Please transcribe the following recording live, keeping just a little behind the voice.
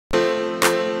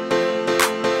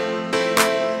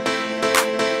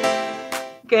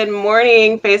Good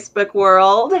morning, Facebook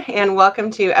world, and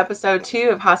welcome to episode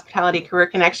 2 of Hospitality Career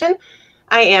Connection.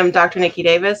 I am Dr. Nikki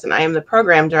Davis, and I am the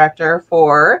program director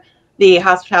for the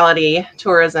Hospitality,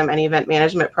 Tourism, and Event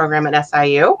Management program at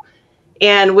SIU.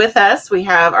 And with us, we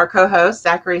have our co-host,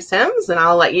 Zachary Sims, and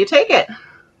I'll let you take it.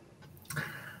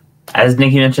 As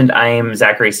Nikki mentioned, I am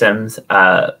Zachary Sims,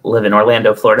 live in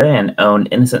Orlando, Florida, and own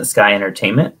Innocent Sky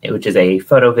Entertainment, which is a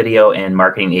photo, video, and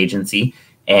marketing agency,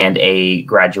 and a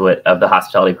graduate of the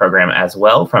hospitality program as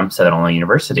well from Southern Illinois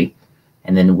University.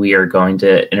 And then we are going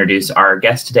to introduce our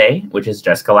guest today, which is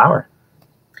Jessica Lauer.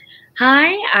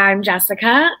 Hi, I'm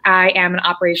Jessica. I am an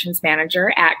operations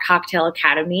manager at Cocktail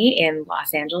Academy in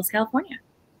Los Angeles, California.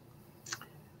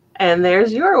 And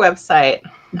there's your website.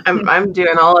 I'm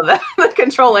doing all of that, the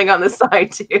controlling on the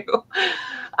side too.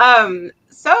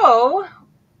 So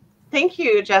thank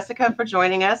you, Jessica, for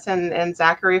joining us, and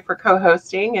Zachary for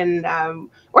co-hosting. And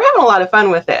we're having a lot of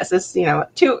fun with this. It's,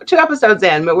 two episodes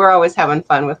in, but we're always having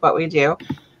fun with what we do.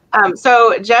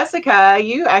 So Jessica,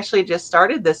 you actually just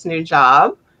started this new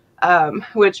job,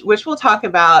 which we'll talk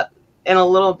about in a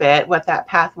little bit, what that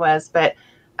path was. But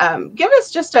give us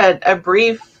just a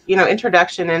brief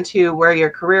introduction into where your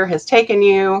career has taken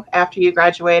you after you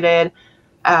graduated.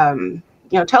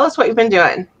 Tell us what you've been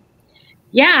doing.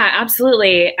 Yeah,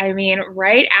 absolutely. I mean,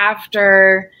 right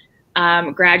after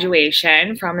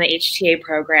graduation from the HTA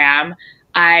program,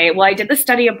 I did the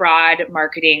study abroad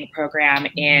marketing program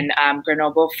in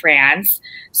Grenoble, France.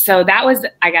 So that was,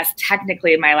 I guess,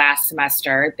 technically my last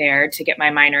semester there to get my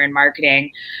minor in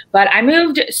marketing. But I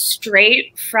moved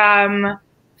straight from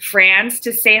France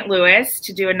to St. Louis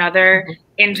to do another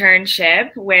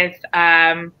internship with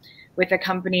a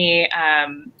company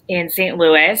in St.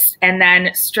 Louis. And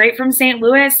then straight from St.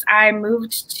 Louis, I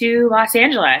moved to Los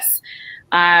Angeles.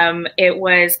 It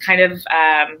was kind of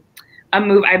a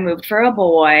move. I moved for a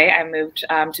boy. I moved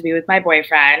to be with my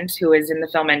boyfriend, who is in the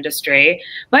film industry.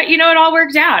 But, it all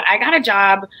worked out. I got a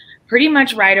job pretty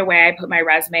much right away. I put my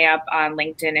resume up on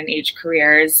LinkedIn and H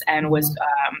Careers and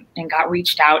and got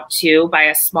reached out to by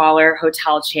a smaller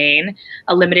hotel chain,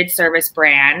 a limited service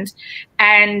brand.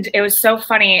 And it was so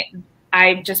funny.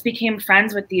 I just became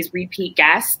friends with these repeat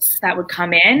guests that would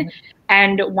come in.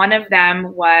 And one of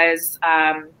them was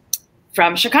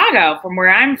from Chicago, from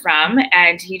where I'm from.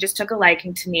 And he just took a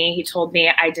liking to me. He told me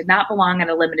I did not belong at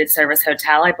a limited service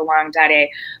hotel. I belonged at a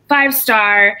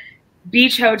 5-star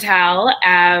beach hotel.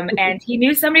 And he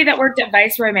knew somebody that worked at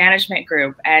Viceroy Management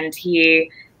Group. And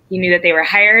he knew that they were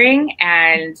hiring.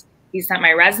 And he sent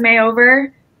my resume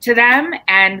over to them.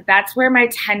 And that's where my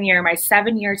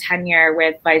 7-year tenure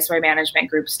with Viceroy Management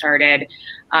Group started.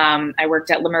 I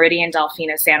worked at Le Méridien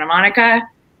Delfina Santa Monica.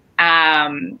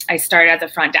 I started as a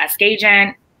front desk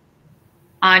agent,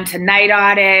 on to night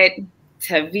audit,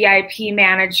 to VIP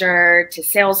manager, to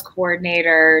sales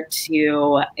coordinator,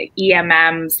 to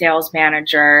EMM sales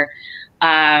manager.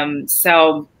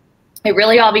 So it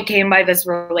really all became by this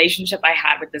relationship I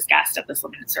had with this guest at this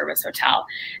limited service hotel.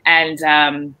 And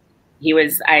I'm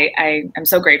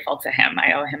so grateful to him.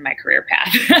 I owe him my career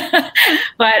path.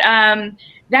 But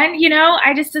then,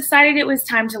 I just decided it was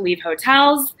time to leave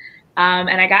hotels.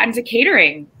 And I got into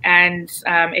catering and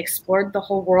explored the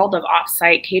whole world of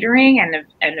offsite catering and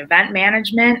event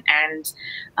management.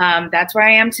 And that's where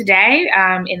I am today,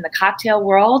 in the cocktail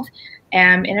world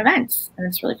and in events. And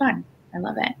it's really fun. I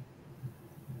love it.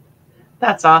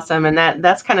 That's awesome. And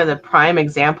that's kind of the prime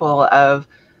example of,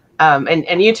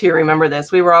 and you two remember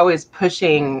this, we were always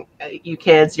pushing you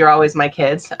kids, you're always my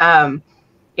kids, to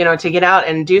get out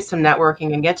and do some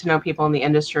networking and get to know people in the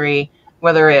industry,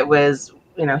 whether it was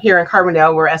here in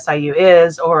Carbondale where SIU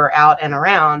is, or out and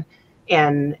around,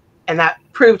 and that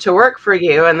proved to work for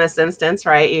you in this instance,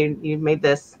 right? You made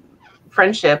this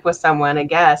friendship with someone, a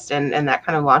guest, and that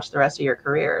kind of launched the rest of your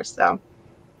career. So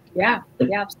yeah.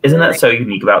 Isn't that so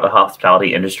unique about the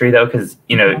hospitality industry though? Because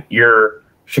you're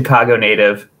Chicago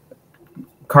native,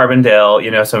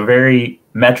 Carbondale, so very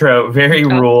metro, very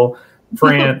rural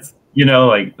France.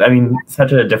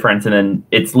 Such a difference. And then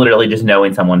it's literally just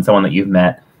knowing someone that you've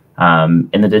met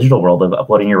in the digital world of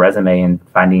uploading your resume and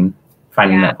finding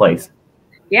that place.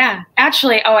 Yeah,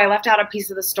 actually, I left out a piece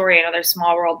of the story. Another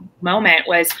small world moment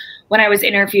was when I was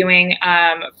interviewing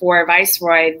for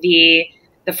Viceroy, the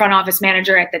front office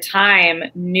manager at the time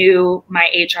knew my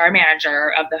HR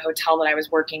manager of the hotel that I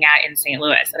was working at in St.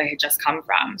 Louis that I had just come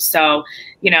from. So,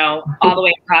 all the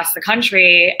way across the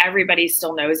country, everybody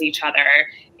still knows each other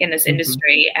in this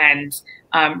industry, and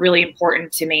really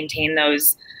important to maintain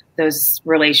those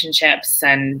relationships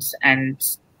and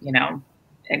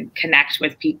connect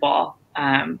with people,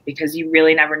 because you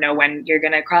really never know when you're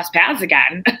going to cross paths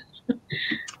again.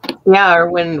 Yeah, or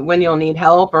when you'll need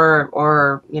help,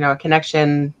 or a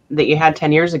connection that you had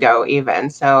 10 years ago even.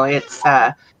 So it's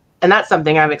and that's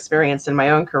something I've experienced in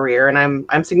my own career, and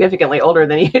I'm significantly older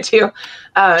than you two.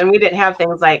 And we didn't have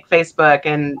things like Facebook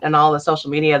and all the social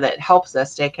media that helps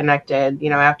us stay connected,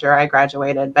 after I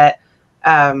graduated. But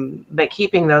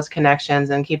keeping those connections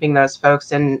and keeping those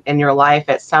folks in your life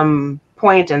at some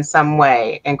point in some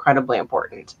way, incredibly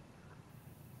important.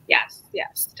 Yes,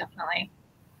 definitely.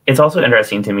 It's also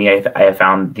interesting to me. I have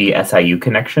found the SIU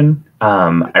connection.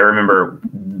 I remember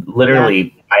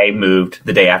literally I moved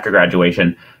the day after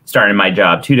graduation, started my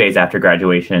job 2 days after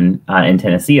graduation in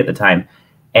Tennessee at the time.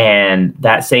 And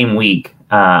that same week,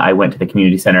 I went to the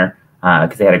community center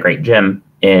because they had a great gym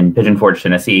in Pigeon Forge,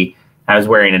 Tennessee. I was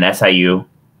wearing an SIU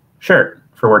shirt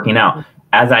for working out.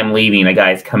 As I'm leaving, a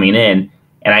guy's coming in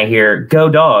and I hear "Go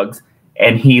Dogs."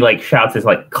 And he like shouts his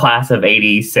like class of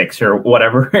 86 or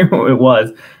whatever it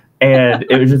was. And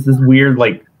it was just this weird,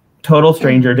 like total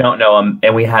stranger, don't know him.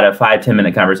 And we had a 5-10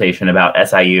 minute conversation about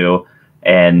SIU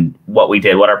and what we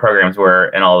did, what our programs were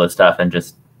and all this stuff. And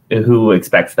just who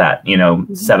expects that,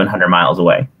 700 miles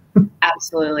away.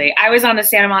 Absolutely. I was on the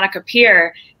Santa Monica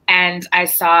Pier and I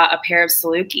saw a pair of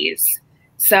Salukis.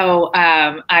 So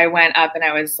I went up and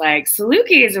I was like,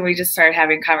 Salukis, and we just started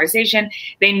having conversation.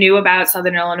 They knew about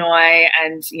Southern Illinois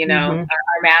and, our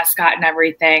mascot and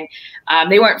everything.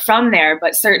 They weren't from there,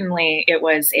 but certainly it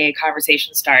was a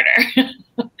conversation starter.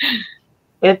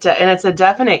 And it's a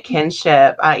definite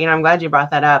kinship. I'm glad you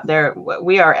brought that up.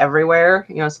 We are everywhere.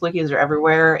 Salukis are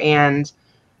everywhere, and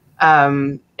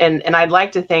I'd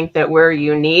like to think that we're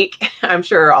unique. I'm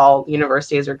sure all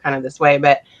universities are kind of this way,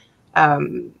 but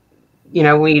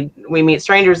we meet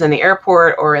strangers in the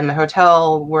airport or in the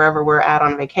hotel, wherever we're at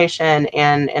on vacation,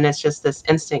 and it's just this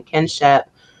instant kinship.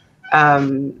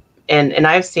 And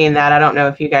I've seen that. I don't know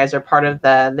if you guys are part of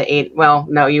the eight. Well,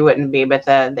 no, you wouldn't be, but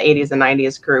the 80s and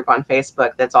 90s group on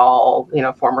Facebook that's all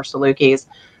former Salukis.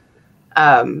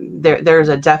 There's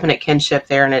a definite kinship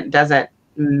there, and it doesn't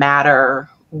matter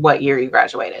what year you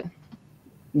graduated.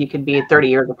 You could be 30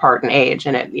 years apart in age,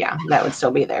 and that would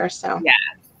still be there. So yeah.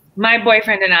 My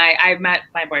boyfriend and I met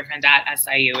my boyfriend at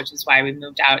SIU, which is why we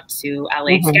moved out to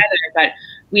LA together. But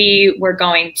we were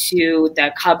going to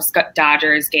the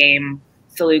Cubs-Dodgers game,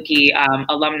 Saluki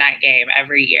alumni game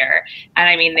every year. And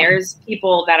I mean, there's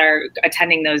people that are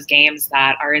attending those games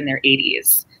that are in their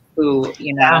 80s who,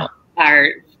 are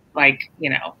like,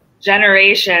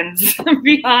 generations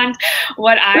beyond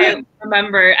what I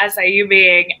remember SIU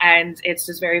being. And it's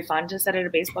just very fun to sit at a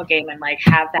baseball game and like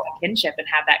have that kinship and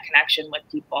have that connection with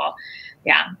people.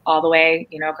 Yeah. All the way,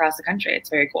 across the country. It's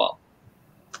very cool.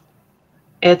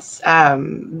 It's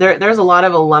there's a lot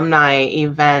of alumni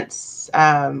events,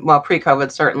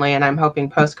 pre-COVID certainly, and I'm hoping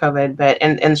post-COVID, but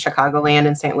in Chicagoland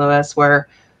and St. Louis where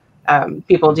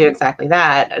people do exactly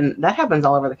that. And that happens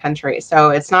all over the country.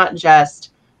 So it's not just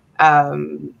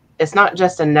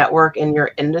a network in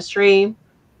your industry,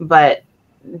 but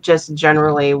just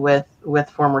generally with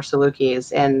former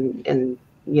Salukis, and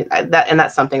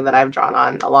that's something that I've drawn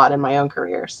on a lot in my own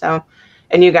career. So,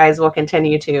 and you guys will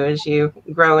continue to as you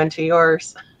grow into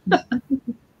yours.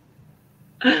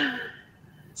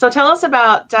 So tell us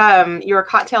about your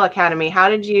Cocktail Academy. How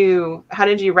did you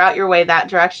route your way that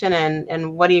direction,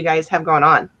 and what do you guys have going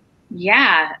on?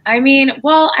 Yeah, I mean,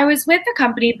 well, I was with the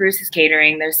company Bruce's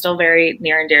Catering. They're still very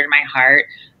near and dear to my heart.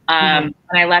 When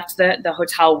I left the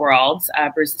hotel world,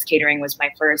 Bruce's Catering was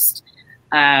my first,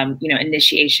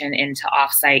 initiation into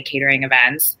offsite catering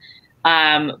events.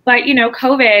 But,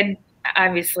 COVID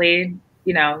obviously,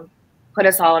 put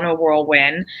us all in a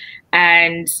whirlwind.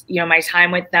 And, my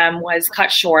time with them was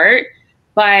cut short.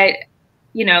 But,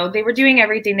 they were doing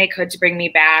everything they could to bring me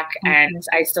back. And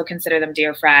I still consider them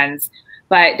dear friends.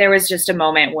 But there was just a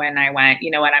moment when I went,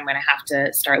 you know what, I'm going to have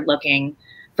to start looking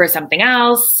for something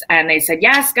else. And they said,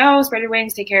 yes, go, spread your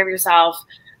wings, take care of yourself.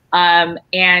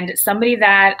 And somebody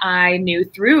that I knew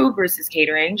through Bruce's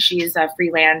Catering, she's a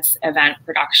freelance event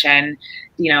production,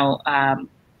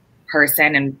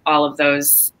 person and all of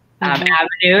those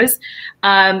avenues.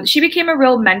 She became a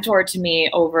real mentor to me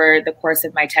over the course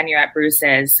of my tenure at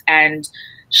Bruce's. And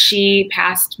she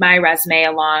passed my resume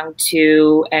along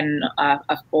to an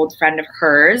old friend of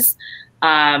hers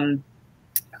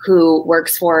who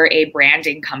works for a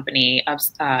branding company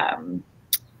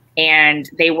and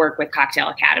they work with Cocktail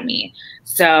Academy.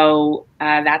 So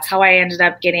that's how I ended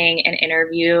up getting an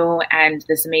interview and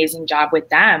this amazing job with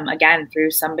them, again,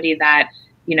 through somebody that,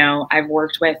 I've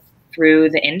worked with through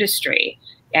the industry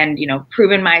and,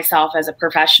 proven myself as a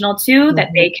professional too, that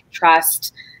they can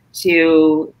trust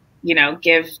to,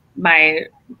 give my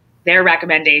their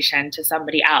recommendation to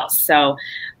somebody else. So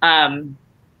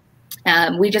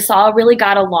we just all really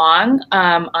got along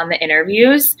on the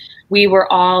interviews.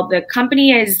 The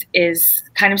company is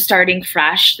kind of starting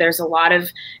fresh. There's a lot of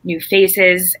new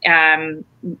faces,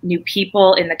 new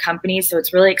people in the company. So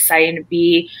it's really exciting to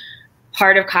be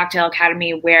part of Cocktail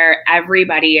Academy, where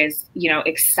everybody is,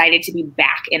 excited to be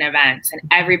back in events, and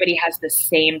everybody has the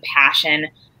same passion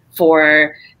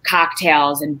for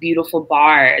cocktails and beautiful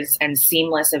bars and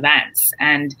seamless events.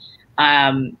 And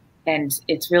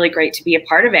it's really great to be a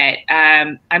part of it.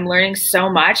 I'm learning so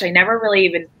much. I never really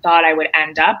even thought I would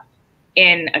end up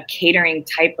in a catering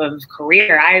type of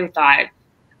career. I thought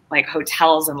like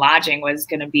hotels and lodging was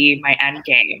going to be my end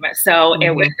game. So it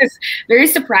was very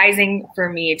surprising for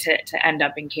me to end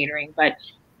up in catering, but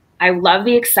I love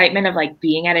the excitement of like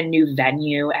being at a new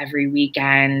venue every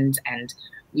weekend, and,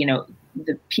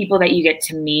 the people that you get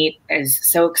to meet is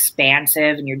so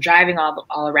expansive, and you're driving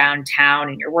all around town,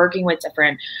 and you're working with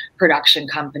different production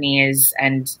companies,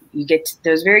 and you get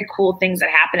those very cool things that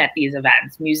happen at these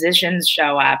events. Musicians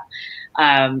show up.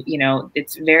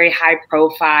 It's very high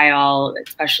profile,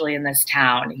 especially in this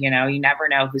town. You never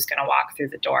know who's going to walk through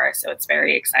the door. So it's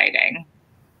very exciting.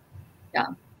 Yeah.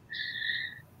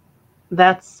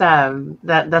 That's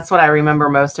what I remember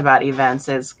most about events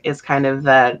is kind of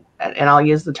and I'll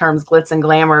use the terms glitz and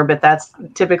glamour, but that's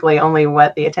typically only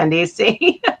what the attendees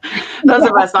see. Those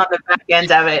of us on the back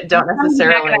end of it don't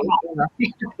necessarily,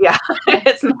 yeah,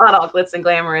 it's not all glitz and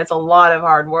glamour. It's a lot of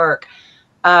hard work.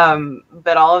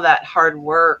 But all of that hard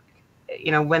work,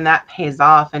 when that pays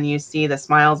off and you see the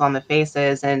smiles on the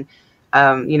faces, and,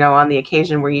 on the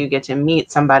occasion where you get to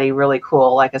meet somebody really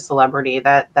cool, like a celebrity,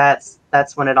 that's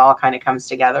when it all kind of comes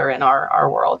together in our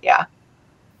world. Yeah.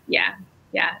 Yeah.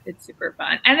 Yeah. It's super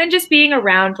fun. And then just being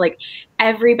around like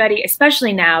everybody,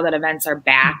 especially now that events are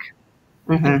back,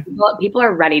 people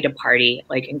are ready to party,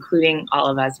 like including all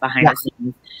of us behind the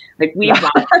scenes. Like we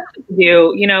want to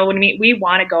do, we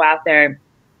want to go out there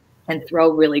and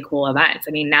throw really cool events.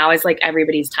 I mean, now is like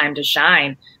everybody's time to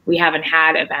shine. We haven't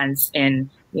had events in,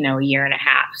 a year and a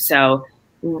half. So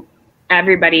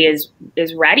everybody is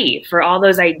ready for all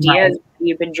those ideas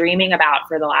you've been dreaming about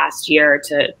for the last year,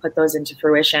 to put those into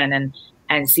fruition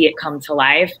and see it come to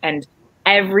life. And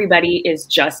everybody is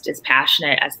just as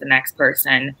passionate as the next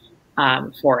person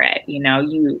for it.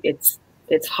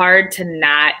 It's hard to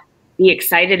not be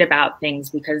excited about things,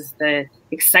 because the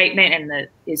excitement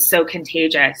is so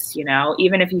contagious.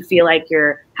 Even if you feel like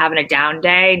you're having a down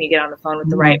day and you get on the phone with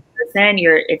the right person,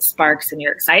 it sparks and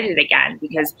you're excited again,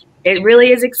 because it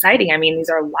really is exciting. I mean, these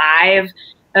are live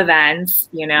events,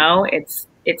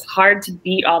 it's hard to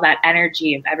beat all that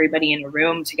energy of everybody in a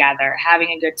room together, having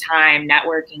a good time,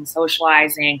 networking,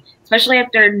 socializing, especially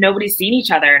after nobody's seen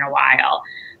each other in a while.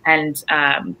 And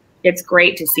it's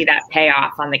great to see that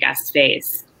payoff on the guest's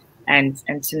face, and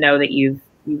to know that you've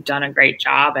done a great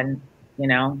job, and,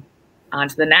 on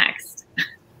to the next.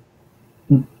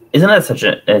 Isn't that such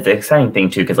an exciting thing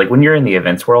too? Because like when you're in the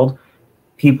events world,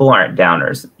 people aren't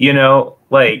downers,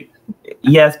 like,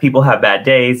 yes, people have bad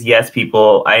days. Yes,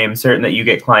 I am certain that you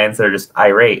get clients that are just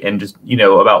irate and just,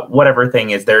 about whatever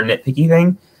thing is their nitpicky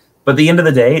thing. But at the end of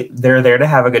the day, they're there to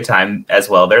have a good time as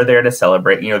well. They're there to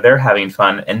celebrate, they're having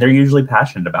fun, and they're usually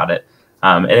passionate about it.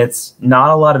 And it's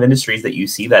not a lot of industries that you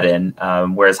see that in,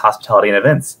 whereas hospitality and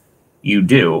events, you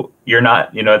do. You're not,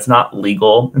 it's not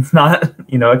legal. It's not,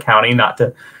 accounting, not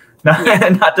to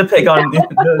pick on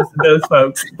those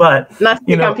folks, but not to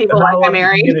pick on people like I'm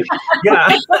married.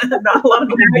 Not a lot of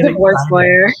people get divorce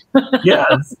lawyer.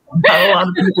 Yes, not a lot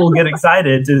of people get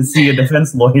excited to see a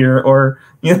defense lawyer or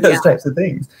those types of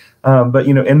things. But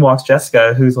in walks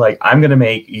Jessica, who's like, I'm going to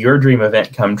make your dream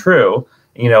event come true.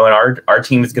 And our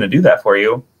team is going to do that for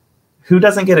you. Who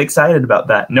doesn't get excited about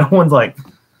that? No one's like,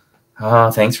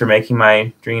 oh, thanks for making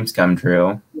my dreams come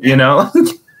true.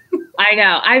 I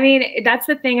know. I mean, that's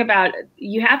the thing about,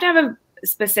 you have to have a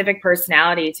specific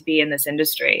personality to be in this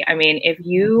industry. I mean, if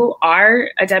you are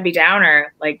a Debbie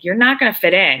Downer, like, you're not going to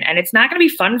fit in, and it's not going to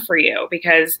be fun for you,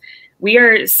 because we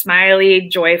are smiley,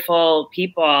 joyful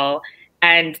people.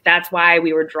 And that's why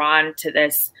we were drawn to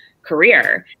this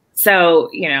career. So,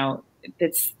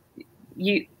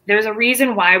 there's a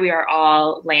reason why we are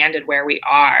all landed where we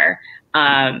are,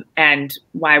 and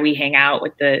why we hang out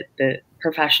with the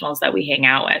professionals that we hang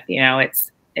out with.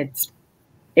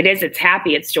 It's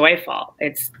happy, it's joyful.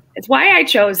 It's why I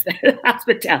chose the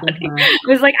hospitality. It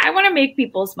was like, I want to make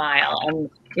people smile, and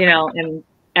and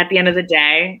at the end of the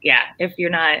day, if you're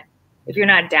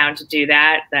not down to do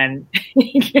that, then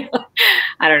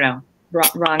I don't know,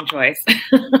 wrong choice.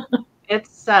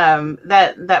 It's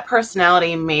that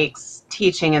personality makes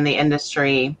teaching in the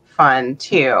industry fun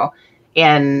too.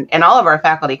 And all of our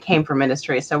faculty came from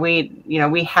industry. So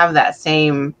we have that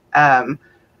same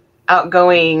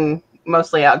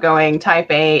mostly outgoing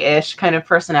type A-ish kind of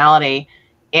personality.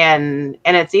 And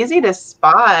it's easy to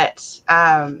spot,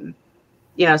 students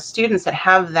that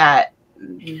have that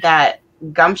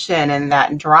gumption and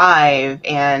that drive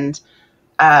and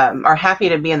are happy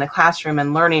to be in the classroom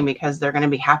and learning because they're going to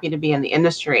be happy to be in the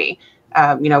industry.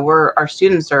 Our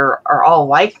students are all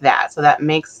like that. So that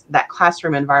makes that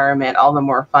classroom environment all the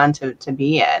more fun to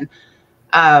be in.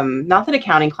 Not that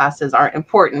accounting classes aren't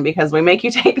important because we make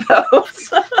you take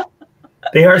those.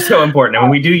 They are so important,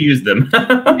 and we do use them.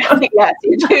 Yes,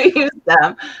 you do use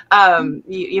them.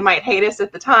 You might hate us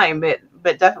at the time, but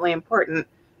definitely important.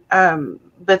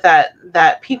 But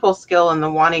that people skill and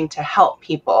the wanting to help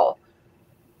people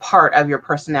part of your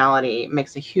personality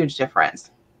makes a huge difference.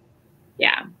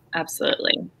 Yeah,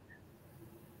 absolutely.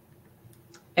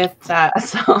 It's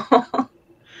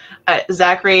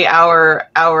Zachary, our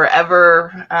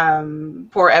ever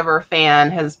forever fan,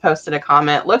 has posted a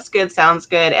comment. Looks good, sounds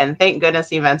good, and thank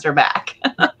goodness events are back.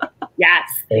 Yes.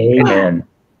 Amen.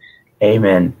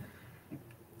 Amen.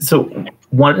 So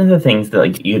one of the things that,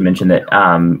 like, you had mentioned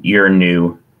that you're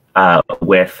new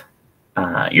with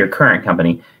your current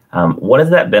company. What has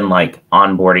that been like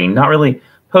onboarding? Not really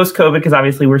post-COVID, because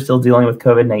obviously we're still dealing with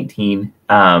COVID-19.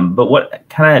 But what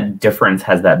kind of difference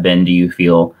has that been, do you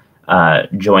feel,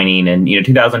 joining in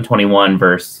 2021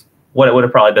 versus what it would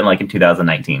have probably been like in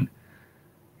 2019?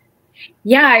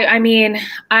 Yeah, I mean,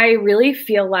 I really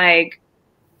feel like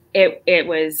it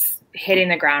was hitting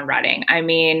the ground running. I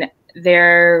mean,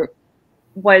 there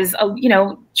was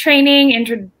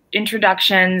training,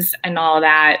 introductions and all of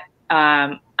that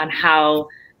on how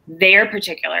their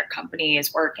particular company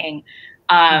is working.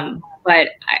 But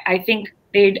I think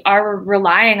they are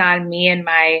relying on me and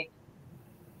my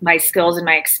skills and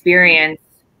my experience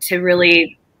to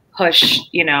really push,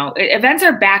 events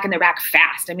are back and they're back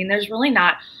fast. I mean, there's really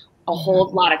not a whole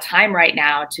lot of time right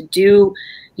now to do,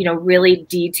 really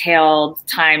detailed,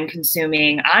 time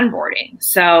consuming onboarding.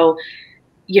 So,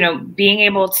 being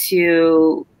able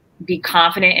to be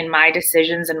confident in my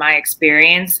decisions and my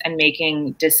experience and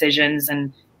making decisions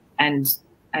and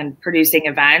producing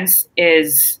events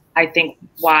is, I think,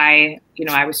 why,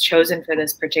 I was chosen for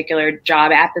this particular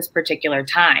job at this particular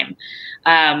time.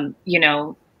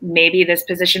 Maybe this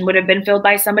position would have been filled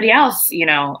by somebody else,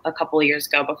 a couple of years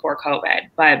ago before COVID.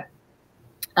 But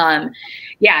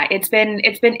yeah, it's been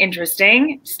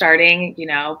interesting starting,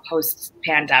 post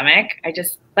pandemic.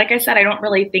 Like I said, I don't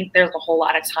really think there's a whole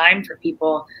lot of time for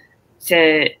people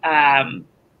to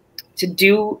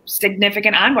do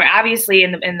significant onboard. Obviously,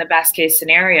 in the best case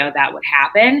scenario, that would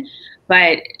happen,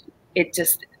 but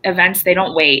events, they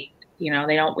don't wait. They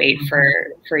don't wait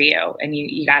for you, and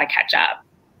you got to catch up.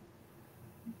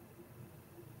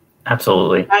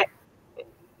 Absolutely.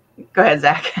 Go ahead,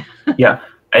 Zach. Yeah.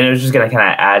 And I was just going to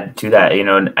kind of add to that,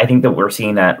 and I think that we're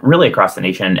seeing that really across the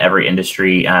nation in every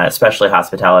industry, especially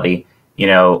hospitality,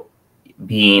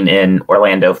 being in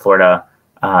Orlando, Florida,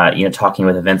 talking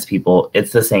with events people,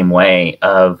 it's the same way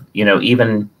of,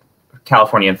 even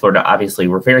California and Florida, obviously,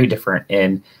 were very different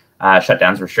in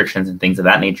shutdowns, restrictions, and things of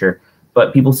that nature.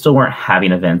 But people still weren't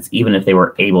having events, even if they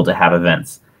were able to have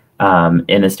events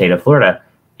in the state of Florida.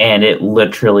 And it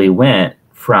literally went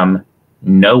from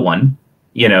no one,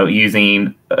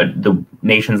 using the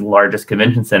nation's largest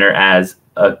convention center as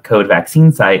a COVID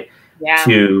vaccine site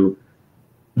to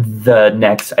the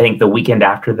next, I think the weekend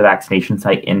after the vaccination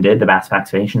site ended, the mass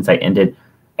vaccination site ended,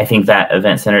 I think that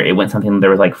event center, it went something, there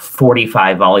was like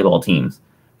 45 volleyball teams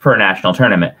for a national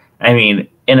tournament. I mean,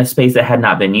 in a space that had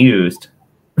not been used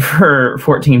for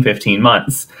 14, 15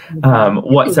 months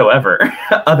whatsoever,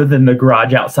 other than the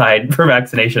garage outside for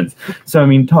vaccinations. So, I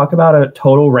mean, talk about a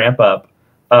total ramp up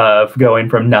of going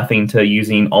from nothing to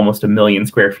using almost 1 million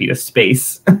square feet of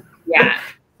space. Yeah.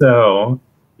 So,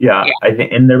 yeah, I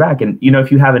think, and they're back. And,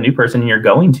 if you have a new person you're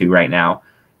going to right now,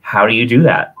 how do you do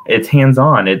that? It's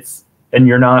hands-on. It's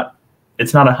not a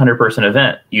 100-person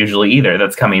event usually either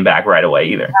that's coming back right away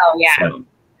either. Oh, yeah. So,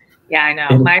 yeah, I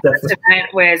know. My first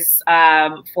event was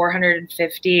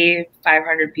 450,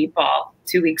 500 people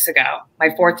 2 weeks ago, my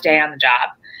 4th day on the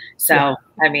job. So,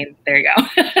 I mean, there you go.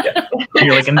 Yeah.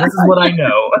 You're like, and this is what I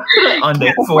know on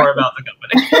day 4 about the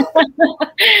company.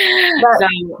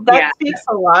 That speaks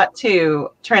a lot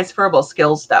to transferable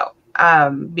skills, though,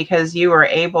 because you were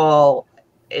able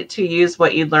to use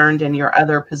what you learned in your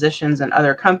other positions and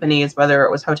other companies, whether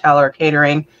it was hotel or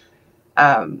catering,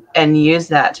 and use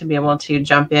that to be able to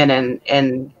jump in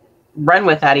and run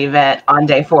with that event on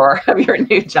day 4 of your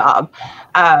new job.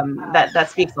 That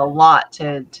speaks a lot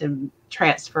to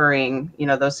transferring,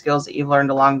 those skills that you've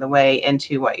learned along the way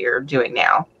into what you're doing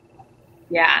now.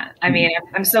 Yeah. I mean,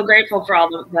 I'm so grateful for all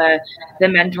the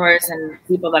mentors and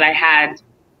people that I had,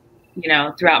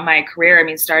 throughout my career. I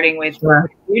mean, starting with you,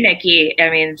 Nikki, I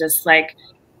mean, just like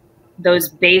those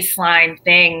baseline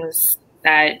things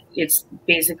that it's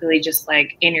basically just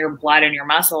like in your blood and your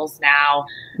muscles now,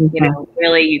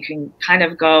 really you can kind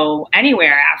of go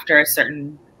anywhere after a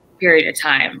certain period of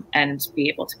time and be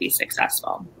able to be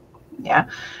successful. Yeah.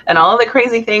 And all of the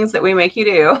crazy things that we make you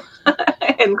do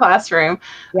in classroom.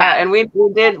 Yeah. And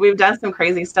we've done some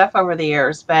crazy stuff over the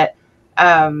years, but,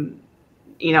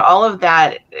 all of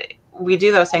that, we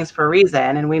do those things for a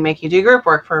reason, and we make you do group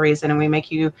work for a reason, and we make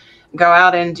you go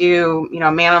out and do,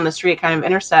 man on the street kind of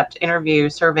intercept interview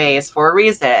surveys for a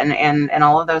reason, and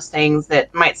all of those things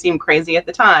that might seem crazy at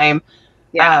the time,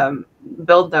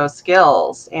 build those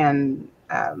skills. And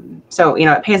so,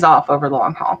 it pays off over the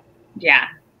long haul. Yeah.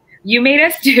 You made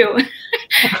us do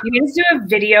a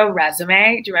video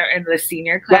resume. Do you remember in the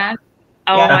senior class?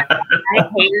 Oh my God, I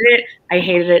hated it. I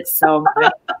hated it so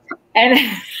much. And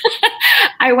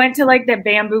I went to like the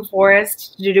bamboo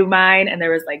forest to do mine, and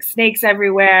there was like snakes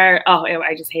everywhere. Oh,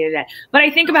 I just hated it. But I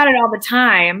think about it all the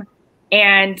time,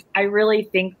 and I really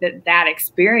think that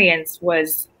experience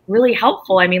was really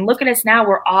helpful. I mean, look at us now.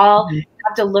 We're all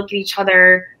have to look at each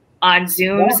other on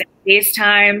Zooms and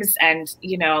FaceTimes, and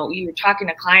you're talking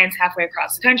to clients halfway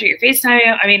across the country. You're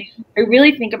FaceTiming. I mean, I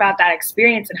really think about that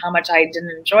experience and how much I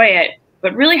didn't enjoy it,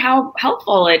 but really how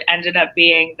helpful it ended up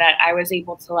being that I was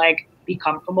able to like be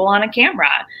comfortable on a camera.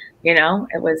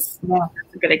 It was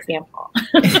a good example.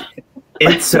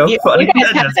 It's so funny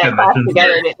that Jessica mentions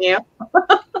together, didn't you?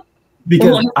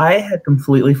 Because I had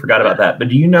completely forgot about that. But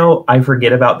do you know, I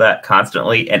forget about that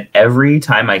constantly, and every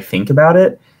time I think about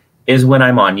it is when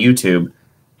I'm on YouTube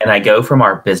and I go from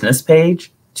our business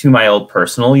page to my old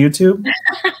personal YouTube,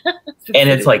 and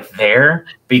it's like there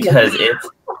because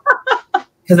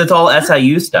it's all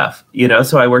SIU stuff,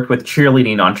 so I worked with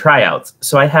cheerleading on tryouts.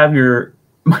 So I have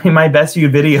my best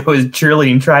viewed video is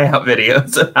cheerleading tryout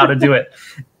videos of how to do it.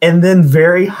 And then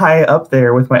very high up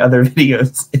there with my other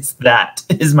videos,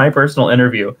 is my personal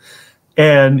interview.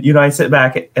 And, I sit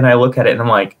back and I look at it and I'm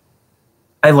like,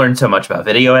 I learned so much about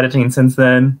video editing since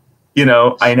then.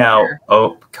 I now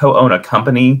co-own a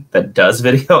company that does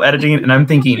video editing, and I'm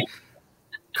thinking,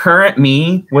 current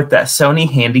me with that Sony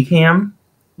Handycam.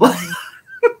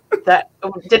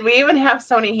 Did we even have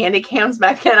Sony Handycams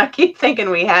back then? I keep thinking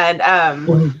we had.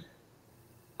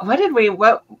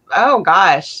 Oh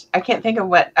gosh, I can't think of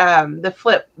what the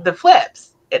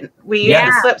flips. We used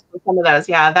the flips for some of those.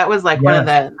 Yeah, that was like one of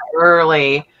the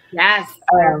early. Yes.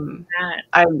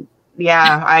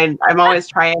 I'm always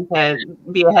trying to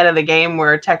be ahead of the game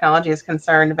where technology is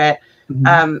concerned, but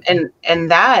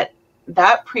and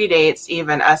that predates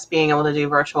even us being able to do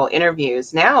virtual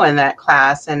interviews now in that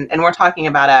class, and we're talking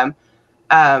about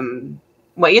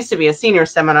what used to be a senior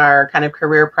seminar kind of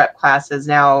career prep classes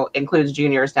now includes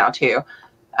juniors now too,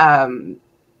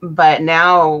 but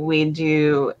now we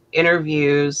do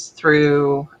interviews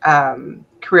through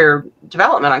career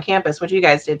development on campus, which you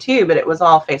guys did too, but it was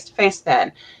all face-to-face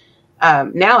then.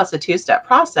 Now it's a 2-step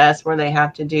process where they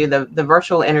have to do the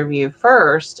virtual interview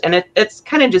first, and it's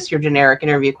kind of just your generic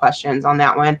interview questions on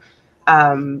that one,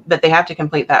 but they have to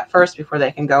complete that first before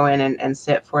they can go in and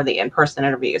sit for the in-person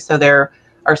interview. So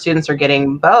our students are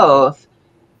getting both,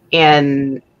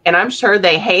 and I'm sure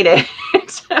they hate it.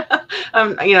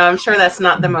 I'm sure that's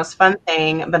not the most fun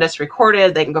thing, but it's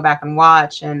recorded. They can go back and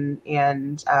watch and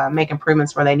make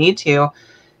improvements where they need to,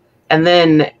 and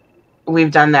then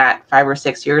we've done that 5 or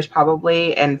 6 years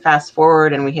probably, and fast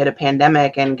forward and we hit a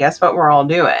pandemic, and guess what we're all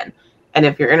doing? And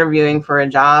if you're interviewing for a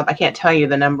job, I can't tell you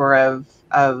the number of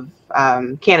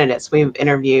candidates we've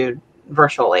interviewed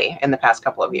virtually in the past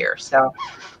couple of years. So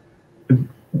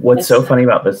what's so funny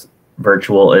about this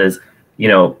virtual is,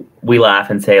 we laugh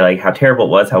and say like how terrible it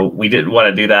was, how we didn't want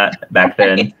to do that back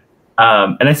then.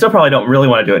 And I still probably don't really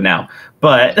want to do it now,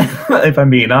 but if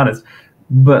I'm being honest.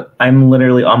 But I'm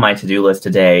literally on my to-do list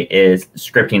today is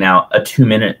scripting out a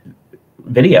 2-minute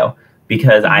video,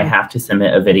 because I have to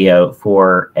submit a video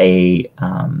for a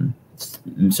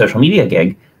social media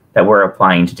gig that we're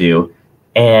applying to do.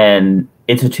 And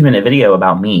it's a 2-minute video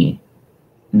about me,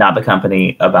 not the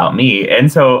company, about me.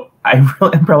 And so I'm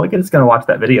probably just going to watch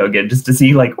that video again just to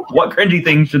see like what cringy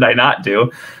things should I not do.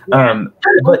 Yeah.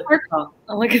 But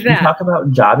look at that. We talk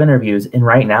about job interviews, and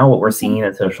right now what we're seeing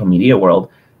in the social media world.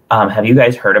 Have you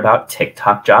guys heard about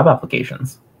TikTok job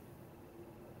applications?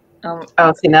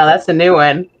 See, now that's a new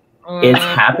one. It's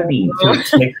happening. So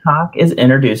TikTok is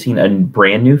introducing a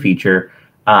brand new feature.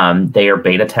 They are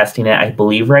beta testing it, I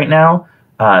believe, right now.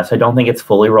 So I don't think it's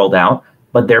fully rolled out,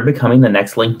 but they're becoming the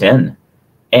next LinkedIn,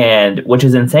 and which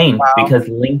is insane because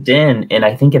LinkedIn, and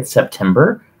I think it's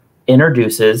September,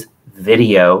 introduces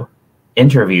video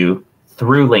interview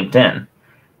through LinkedIn.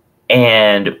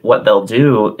 And what they'll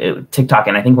do, TikTok,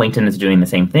 and I think LinkedIn is doing the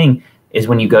same thing, is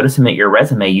when you go to submit your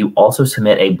resume, you also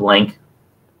submit a blank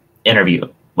interview,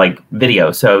 like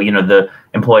video. So, the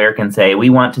employer can say, we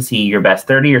want to see your best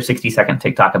 30 or 60-second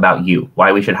TikTok about you,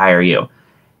 why we should hire you.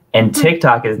 And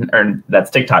that's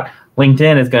TikTok.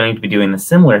 LinkedIn is going to be doing the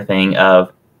similar thing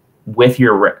of, with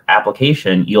your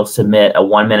application, you'll submit a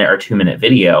 1 minute or 2 minute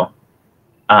video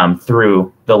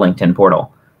through the LinkedIn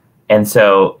portal. And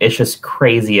so it's just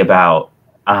crazy about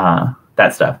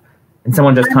that stuff. And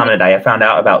someone just commented, I have found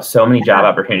out about so many job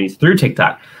opportunities through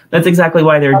TikTok. That's exactly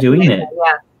why they're doing it.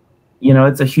 Yeah.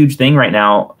 It's a huge thing right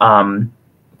now.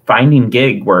 Finding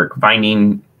gig work,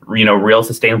 finding, real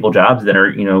sustainable jobs that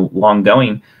are, long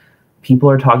going.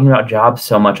 People are talking about jobs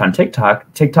so much on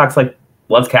TikTok. TikTok's like,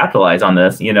 let's capitalize on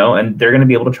this, and they're going to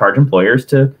be able to charge employers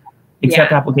to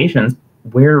accept applications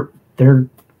where their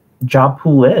job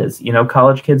pool is.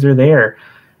 College kids are there.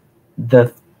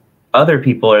 The other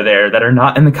people are there that are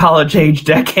not in the college age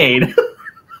decade.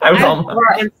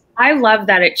 I love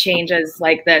that it changes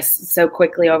like this so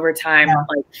quickly over time,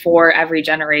 like for every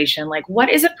generation. Like, what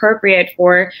is appropriate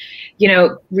for,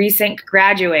 recent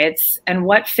graduates and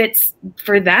what fits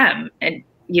for them, and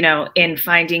in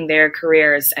finding their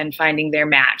careers and finding their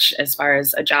match as far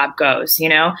as a job goes.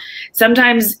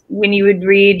 Sometimes when you would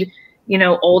read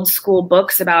old school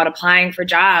books about applying for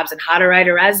jobs and how to write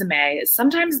a resume,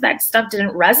 sometimes that stuff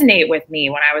didn't resonate with me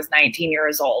when I was 19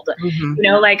 years old.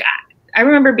 Like I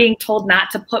remember being told not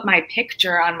to put my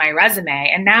picture on my resume,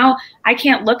 and now I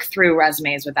can't look through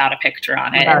resumes without a picture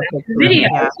on it. And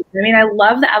videos. I mean, I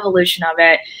love the evolution of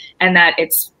it, and that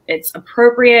it's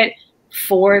appropriate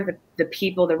for the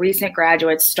people, the recent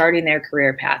graduates starting their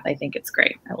career path. I think it's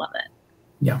great. I love it.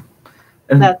 Yeah.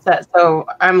 That's it. So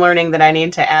I'm learning that I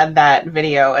need to add that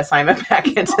video assignment back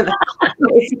into that.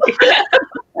 But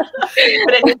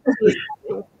it needs to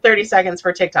be 30 seconds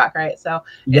for TikTok, right? So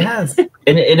yes, and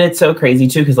it's so crazy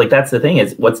too, because like that's the thing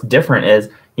is what's different is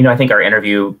I think our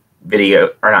interview video,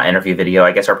 or not interview video,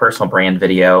 I guess our personal brand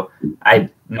video. I'm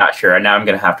not sure. Now I'm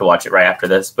going to have to watch it right after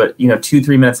this, but 2-3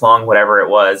 minutes long, whatever it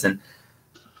was, and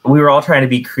we were all trying to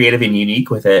be creative and unique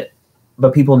with it,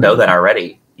 but people know that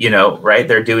already. Right?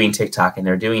 They're doing TikTok and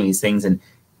they're doing these things. And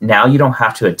now you don't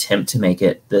have to attempt to make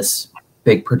it this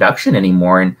big production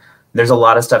anymore. And there's a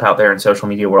lot of stuff out there in social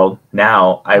media world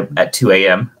now. At 2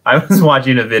 a.m., I was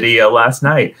watching a video last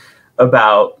night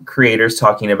about creators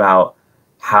talking about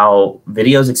how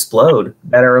videos explode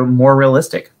that are more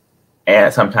realistic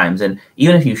sometimes. And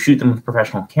even if you shoot them with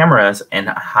professional cameras and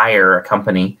hire a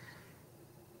company,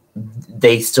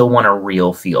 they still want a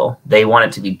real feel. They want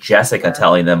it to be Jessica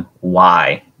telling them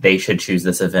why they should choose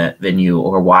this event venue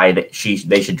or why they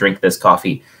should drink this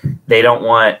coffee. They don't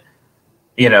want,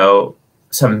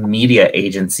 some media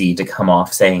agency to come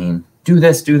off saying, do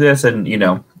this. And,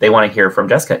 they want to hear from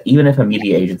Jessica, even if a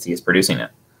media agency is producing it.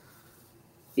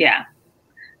 Yeah.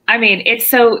 I mean,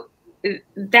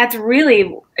 that's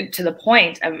really to the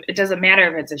point of, it doesn't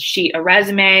matter if it's a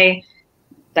resume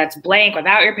that's blank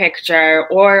without your picture,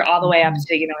 or all the way up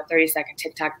to, a 30-second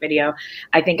TikTok video.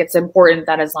 I think it's important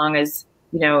that as long as,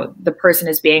 the person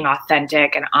is being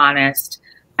authentic and honest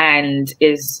and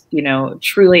is,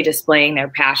 truly displaying their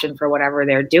passion for whatever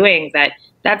they're doing,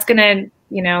 that's going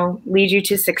to, lead you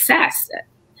to success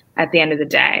at the end of the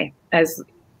day, as,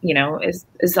 is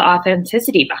the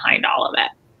authenticity behind all of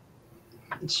it.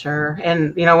 Sure.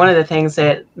 And, one of the things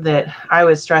that I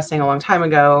was stressing a long time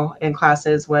ago in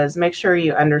classes was make sure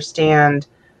you understand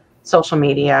social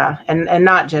media and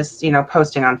not just,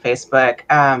 posting on Facebook,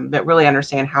 but really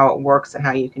understand how it works and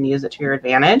how you can use it to your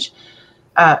advantage.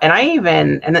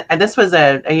 And this was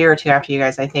a year or two after you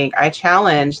guys, I think, I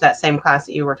challenged that same class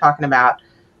that you were talking about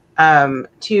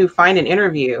to find an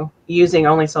interview using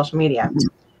only social media.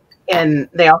 And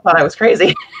they all thought I was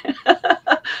crazy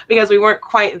because we weren't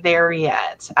quite there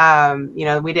yet.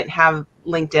 We didn't have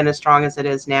LinkedIn as strong as it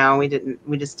is now. We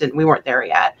weren't there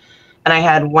yet. And I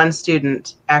had one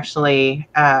student actually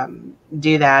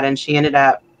do that. And she ended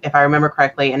up, if I remember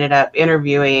correctly,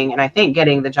 interviewing and I think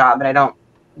getting the job, but don't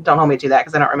hold me to that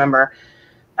because I don't remember.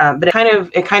 But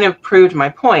it kind of proved my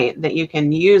point that you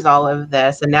can use all of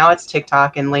this. And now it's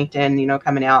TikTok and LinkedIn,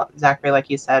 coming out, Zachary, like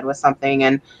you said, with something.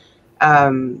 And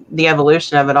the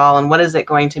evolution of it all, and what is it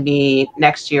going to be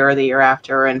next year or the year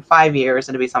after, and 5 years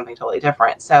it'll be something totally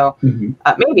different. So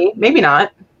maybe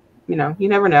not, you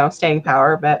never know, staying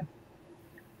power, but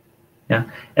yeah.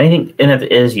 And I think, and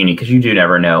it is unique because you do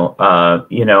never know,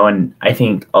 and I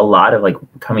think a lot of like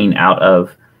coming out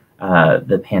of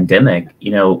the pandemic,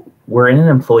 we're in an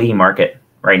employee market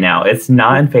right now. It's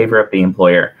not in favor of the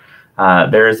employer.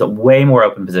 There's way more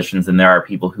open positions than there are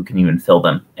people who can even fill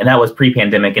them. And that was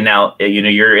pre-pandemic. And now,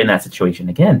 you're in that situation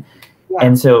again. Yeah.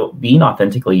 And so being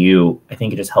authentically you, I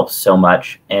think it just helps so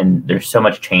much. And there's so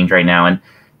much change right now. And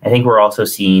I think we're also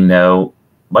seeing, though,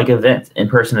 like events,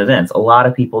 in-person events. A lot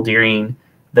of people during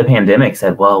the pandemic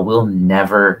said, well, we'll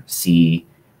never see,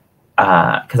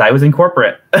 because I was in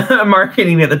corporate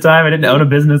marketing at the time. I didn't own a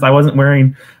business. I wasn't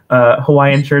wearing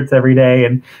Hawaiian shirts every day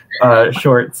and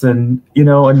shorts. And,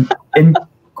 and in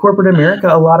corporate America,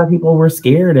 a lot of people were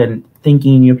scared and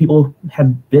thinking, people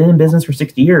had been in business for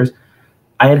 60 years.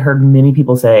 I had heard many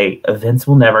people say events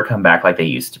will never come back like they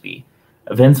used to be.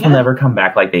 Events will never come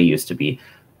back like they used to be.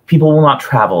 People will not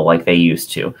travel like they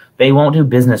used to. They won't do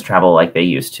business travel like they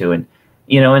used to. And,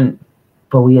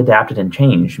 but we adapted and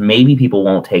changed. Maybe people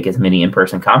won't take as many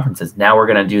in-person conferences. Now we're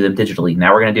going to do them digitally.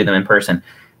 Now we're going to do them in person.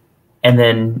 And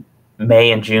then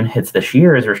May and June hits this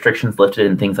year as restrictions lifted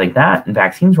and things like that, and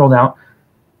vaccines rolled out,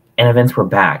 and events were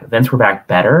back. Events were back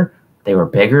better. They were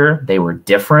bigger. They were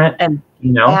different. And,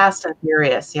 fast and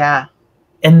furious. Yeah.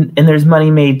 And there's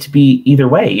money made to be either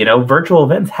way. Virtual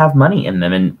events have money in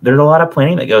them, and there's a lot of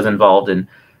planning that goes involved. And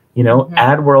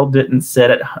Ad World didn't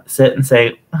sit and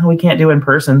say, oh, we can't do in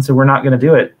person, so we're not going to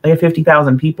do it. They have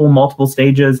 50,000 people, multiple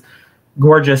stages,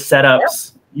 gorgeous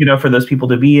setups, for those people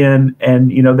to be in, and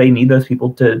they need those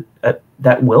people to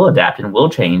that will adapt and will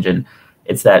change. And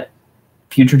it's that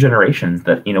future generations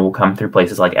that will come through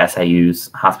places like SIU's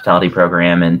hospitality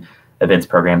program and events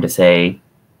program to say,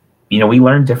 we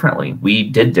learned differently. We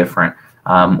did different.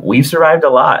 We've survived a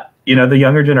lot. The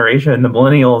younger generation, the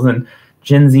millennials and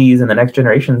Gen Zs and the next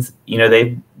generations,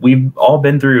 we've all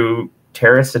been through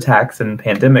terrorist attacks and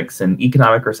pandemics and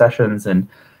economic recessions, and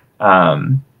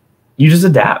you just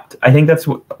adapt. I think that's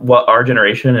what our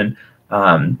generation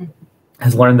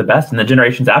has learned the best, and the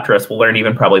generations after us will learn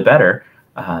even probably better.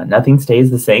 Nothing stays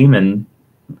the same, and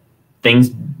things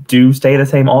do stay the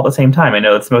same all at the same time. I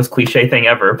know it's the most cliche thing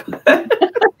ever.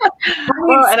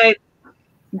 Well, and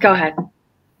go ahead.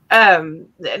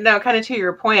 No, kind of to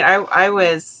your point, I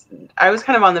was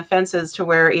kind of on the fence as to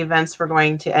where events were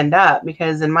going to end up,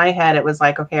 because in my head it was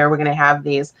like, okay, are we going to have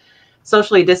these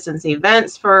socially distanced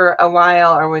events for a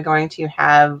while? Are we going to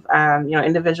have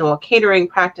individual catering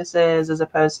practices as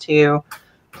opposed to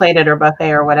plated or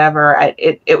buffet or whatever?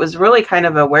 It was really kind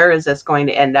of a where is this going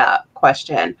to end up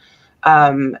question.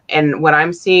 And what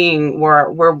I'm seeing where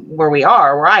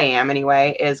I am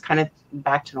anyway, is kind of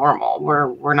back to normal.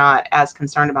 We're not as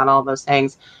concerned about all those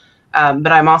things.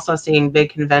 But I'm also seeing big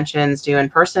conventions do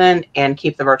in person and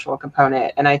keep the virtual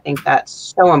component. And I think that's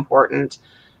so important.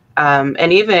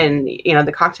 And even,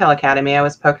 the Cocktail Academy, I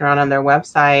was poking around on their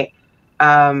website,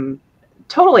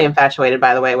 totally infatuated,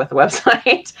 by the way, with the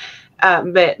website.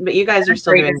 But you guys are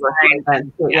still doing virtual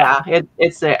events. Yeah,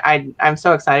 I'm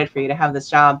so excited for you to have this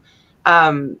job.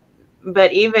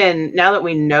 But even now that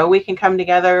we know we can come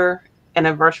together in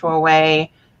a virtual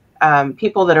way,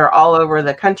 people that are all over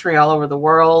the country, all over the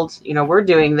world, we're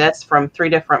doing this from 3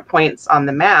 different points on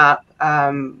the map,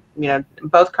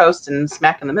 both coasts and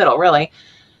smack in the middle, really.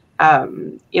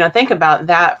 Think about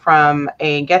that from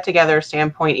a get-together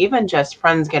standpoint, even just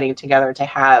friends getting together to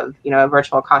have, a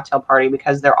virtual cocktail party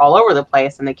because they're all over the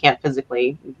place and they can't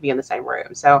physically be in the same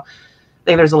room. So I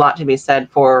think there's a lot to be said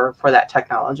for that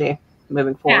technology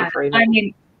moving forward. Yeah, I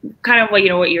mean, kind of what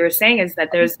you were saying is that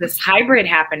there's this hybrid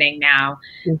happening now,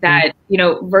 that,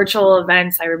 virtual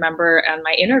events. I remember on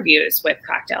my interviews with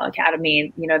Cocktail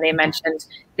Academy, they mentioned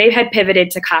they had pivoted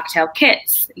to cocktail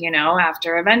kits,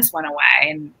 after events went away,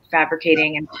 and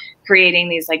fabricating and creating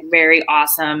these like very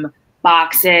awesome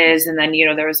boxes. And then,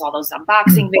 there was all those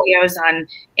unboxing videos on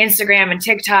Instagram and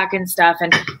TikTok and stuff.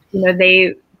 And,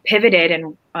 they pivoted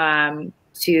and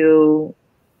to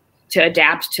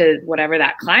adapt to whatever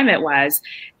that climate was.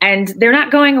 And they're not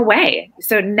going away.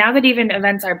 So now that even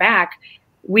events are back,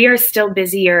 we are still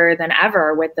busier than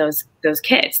ever with those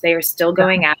kits. They are still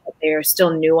going out. There are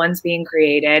still new ones being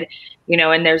created,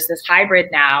 and there's this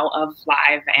hybrid now of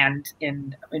live and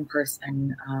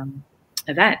in-person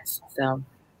events. So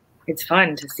it's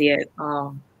fun to see it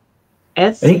all.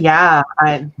 That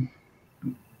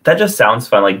just sounds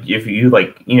fun. Like if you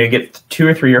get 2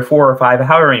 or 3 or 4 or 5,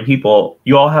 however many people,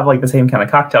 you all have like the same kind of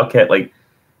cocktail kit. Like,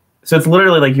 so it's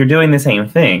literally like you're doing the same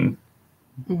thing,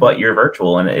 but you're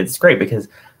virtual, and it's great because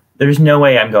there's no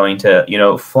way I'm going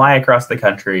to, fly across the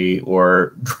country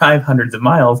or drive hundreds of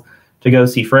miles to go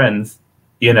see friends,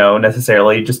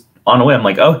 necessarily just on a whim,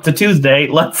 like, oh, it's a Tuesday,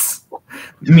 let's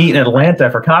meet in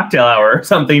Atlanta for cocktail hour or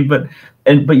something. But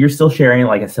you're still sharing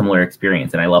like a similar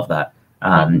experience, and I love that.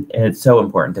 And it's so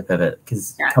important to pivot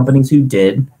because companies who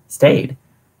did stayed,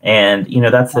 and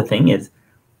that's the thing is,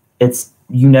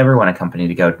 you never want a company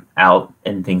to go out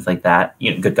and things like that.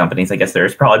 Good companies, I guess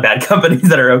there's probably bad companies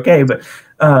that are okay, but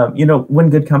when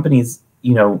good companies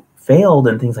failed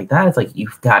and things like that, it's like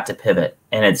you've got to pivot,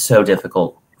 and it's so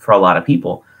difficult for a lot of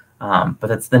people. But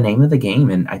that's the name of the game,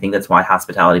 and I think that's why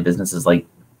hospitality businesses like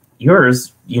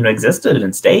yours, existed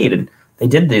and stayed, and they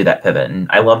did do that pivot. And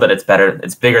I love that it's better,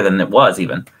 it's bigger than it was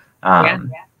even.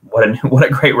 What a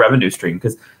great revenue stream,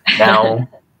 because now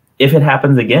if it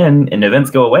happens again and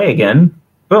events go away again,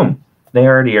 boom, they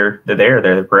already are. They're there.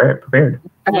 They're prepared.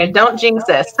 Okay, don't jinx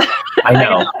this.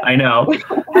 I know.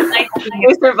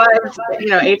 We survived,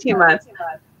 18 months.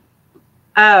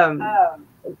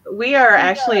 We are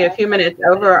actually a few minutes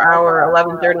over our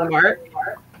 11:30 mark,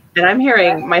 and I'm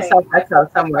hearing myself echo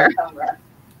somewhere.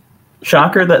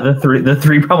 Shocker that the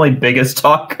three probably biggest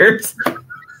talkers.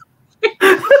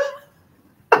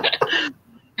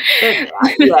 Yes,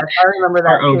 I remember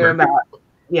that too about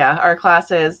our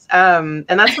classes. And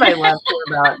that's what I love too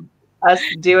about us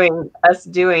doing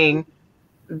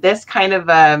this kind of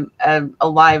a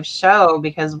live show,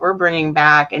 because we're bringing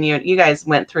back, and you guys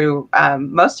went through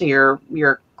most of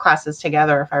your classes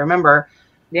together, if I remember.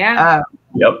 Yeah.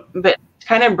 Yep. But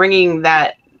kind of bringing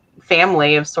that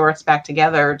family of sorts back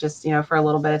together, just for a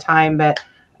little bit of time.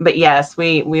 But yes,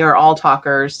 we are all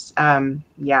talkers.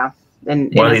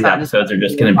 And one of these episodes are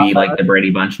just going to be like the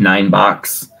Brady Bunch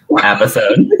 9-box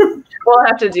episode. We'll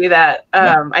have to do that.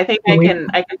 I think I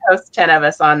can host 10 of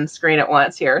us on screen at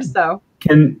once here. So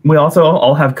can we also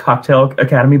all have Cocktail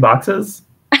Academy boxes?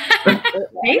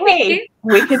 Maybe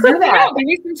we could do that. Give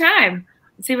me some time.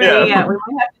 See what we might have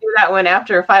to do that one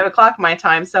after 5 o'clock my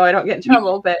time, so I don't get in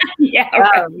trouble. But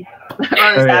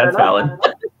that's valid.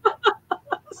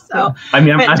 So I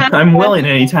mean, I'm willing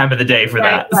any time of the day for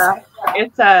that.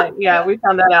 It's we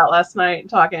found that out last night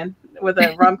talking with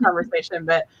a rum conversation.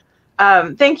 But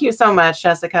thank you so much,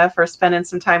 Jessica, for spending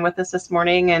some time with us this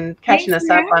morning and catching us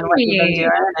up on what you've been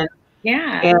doing.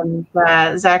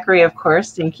 And Zachary, of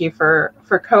course, thank you for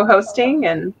co-hosting.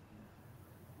 And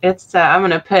it's I'm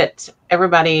going to put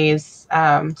everybody's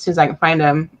as soon as I can find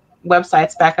them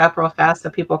websites back up real fast so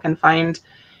people can find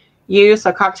you.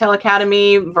 So Cocktail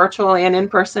Academy, virtual and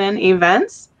in-person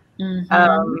events.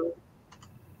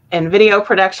 And video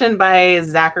production by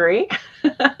Zachary.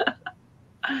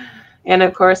 And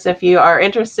of course, if you are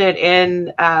interested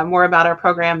in more about our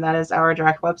program, that is our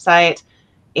direct website.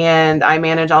 And I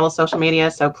manage all the social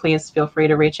media, so please feel free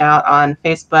to reach out on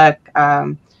Facebook.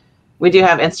 We do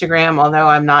have Instagram, although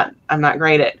I'm not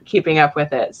great at keeping up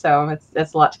with it. So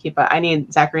it's a lot to keep up.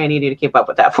 Zachary, I need you to keep up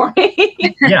with that for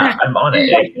me. Yeah, I'm on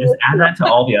it. Just add that to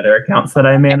all the other accounts that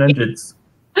I manage.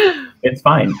 It's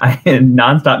fine. I have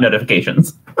nonstop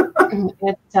notifications.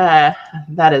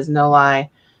 That is no lie.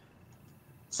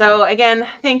 So again,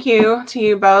 thank you to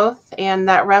you both. And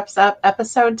that wraps up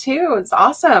episode 2. It's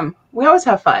awesome. We always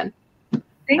have fun.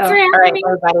 Thanks for having me.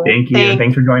 Everybody. Thank you.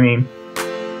 Thanks for joining.